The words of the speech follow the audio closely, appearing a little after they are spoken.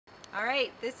All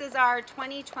right, this is our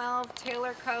 2012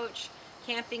 Taylor Coach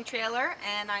camping trailer,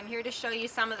 and I'm here to show you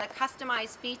some of the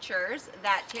customized features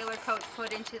that Taylor Coach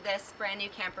put into this brand new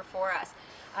camper for us.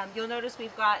 You'll notice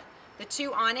we've got the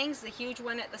two awnings, the huge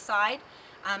one at the side,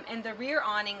 and the rear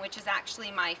awning, which is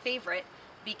actually my favorite,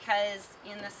 because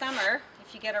in the summer,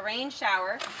 if you get a rain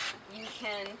shower, you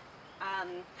can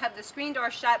have the screen door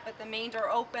shut but the main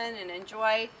door open and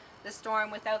enjoy the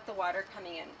storm without the water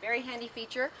coming in. Very handy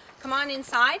feature. Come on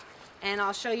inside and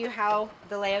I'll show you how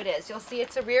the layout is. You'll see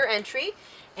it's a rear entry,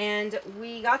 and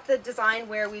we got the design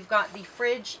where we've got the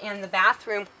fridge and the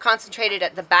bathroom concentrated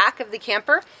at the back of the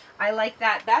camper. I like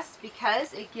that best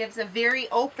because it gives a very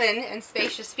open and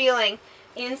spacious feeling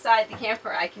inside the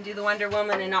camper. I can do the Wonder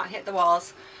Woman and not hit the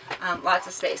walls. Lots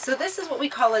of space. So this is what we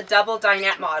call a double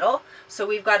dinette model. So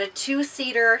we've got a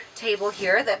two-seater table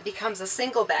here that becomes a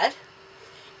single bed,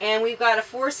 and we've got a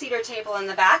four-seater table in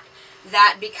the back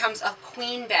that becomes a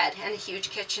queen bed and a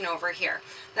huge kitchen over here.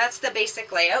 That's the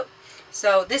basic layout.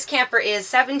 So this camper is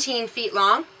 17 feet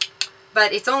long,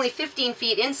 but it's only 15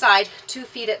 feet inside, 2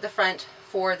 feet at the front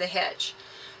for the hitch.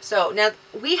 So now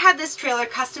we had this trailer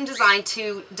custom designed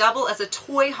to double as a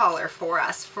toy hauler for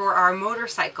us for our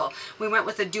motorcycle. We went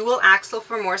with a dual axle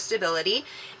for more stability,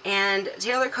 and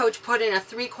Taylor Coach put in a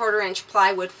 3/4 inch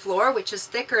plywood floor, which is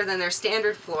thicker than their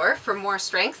standard floor for more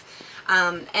strength.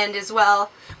 And as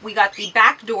well, we got the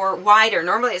back door wider.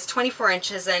 Normally it's 24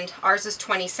 inches and ours is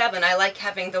 27. I like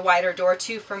having the wider door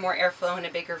too for more airflow and a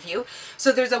bigger view.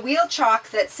 So there's a wheel chock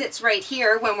that sits right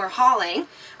here when we're hauling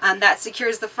that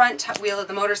secures the front wheel of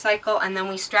the motorcycle, and then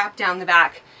we strap down the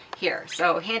back here.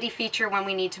 So handy feature when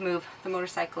we need to move the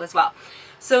motorcycle as well.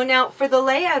 So now for the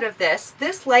layout of this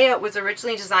layout was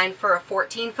originally designed for a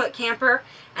 14-foot camper,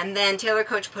 and then Taylor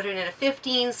Coach put it in a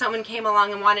 15. Someone came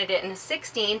along and wanted it in a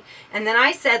 16, and then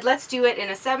I said let's do it in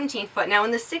a 17-foot. Now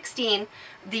in the 16,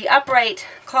 the upright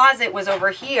closet was over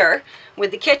here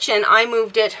with the kitchen. I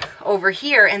moved it over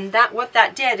here, and what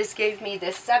that did is gave me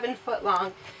this 7-foot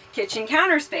long kitchen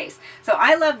counter space. So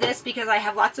I love this because I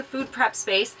have lots of food prep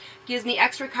space, gives me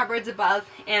extra cupboards above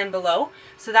and below.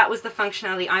 So that was the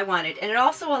functionality I wanted. And it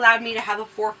also allowed me to have a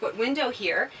 4-foot window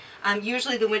here.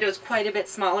 Usually the window is quite a bit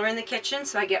smaller in the kitchen,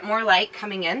 so I get more light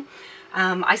coming in.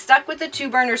 I stuck with the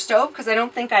 2-burner stove because I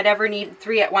don't think I'd ever need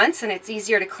 3 at once, and it's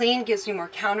easier to clean, gives me more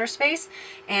counter space.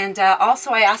 And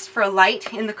also I asked for a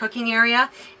light in the cooking area,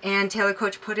 and Taylor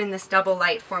Coach put in this double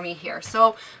light for me here.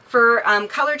 So for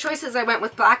color choices, I went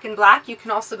with black and black. You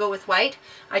can also go with white.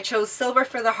 I chose silver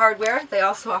for the hardware. They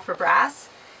also offer brass.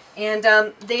 And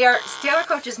Taylor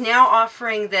Coach is now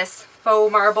offering this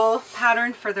faux marble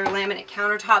pattern for their laminate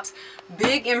countertops.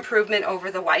 Big improvement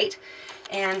over the white.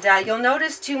 And you'll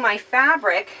notice too, my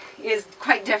fabric is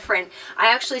quite different.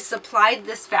 I actually supplied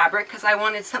this fabric because I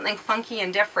wanted something funky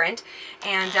and different,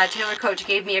 and Taylor Coach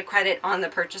gave me a credit on the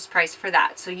purchase price for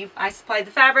that. So I supplied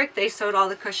the fabric, they sewed all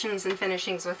the cushions and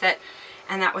finishings with it,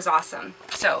 and that was awesome.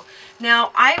 So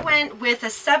now I went with a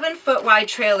 7-foot wide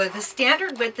trailer. The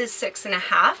standard width is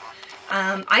 6.5.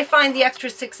 I find the extra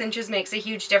 6 inches makes a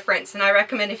huge difference, and I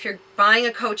recommend if you're buying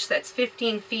a coach that's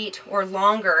 15 feet or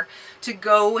longer to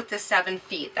go with the 7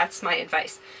 feet. That's my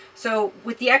advice. So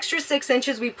with the extra 6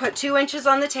 inches, we put 2 inches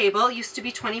on the table. It used to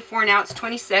be 24, now it's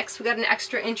 26. We got an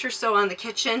extra inch or so on the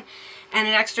kitchen and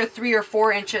an extra 3 or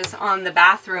 4 inches on the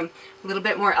bathroom. A little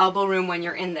bit more elbow room when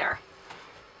you're in there.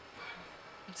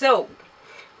 So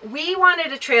we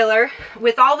wanted a trailer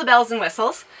with all the bells and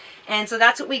whistles. And so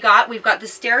that's what we got. We've got the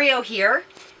stereo here,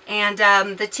 and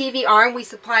the TV arm. We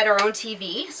supplied our own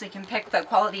TV, so you can pick the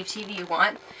quality of TV you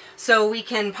want. So we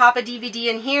can pop a DVD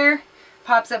in here,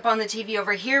 pops up on the TV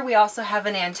over here. We also have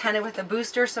an antenna with a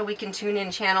booster, so we can tune in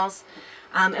channels.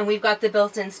 And we've got the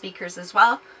built-in speakers as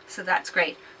well, so that's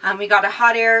great. We got a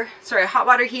hot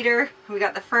water heater. We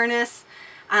got the furnace.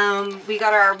 We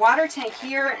got our water tank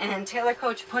here, and Taylor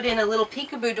Coach put in a little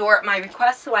peekaboo door at my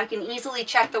request so I can easily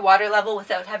check the water level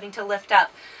without having to lift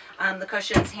up the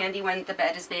cushions. Handy when the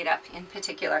bed is made up in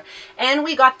particular. And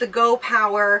we got the Go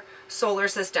Power solar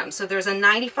system. So there's a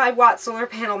 95-watt solar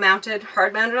panel mounted,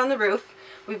 hard mounted on the roof.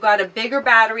 We've got a bigger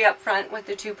battery up front with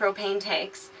the 2 propane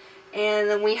tanks. And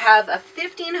then we have a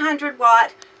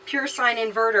 1500-watt pure sine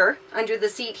inverter under the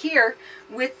seat here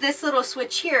with this little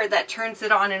switch here that turns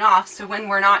it on and off, so when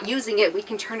we're not using it we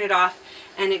can turn it off,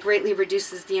 and it greatly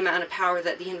reduces the amount of power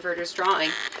that the inverter's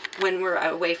drawing when we're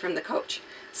away from the coach.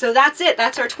 So that's it.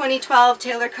 That's our 2012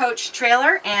 Taylor Coach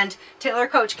trailer, and Taylor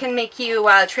Coach can make you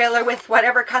a trailer with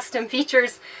whatever custom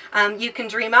features you can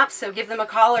dream up. So give them a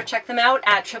call or check them out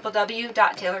at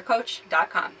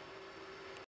www.taylorcoach.com.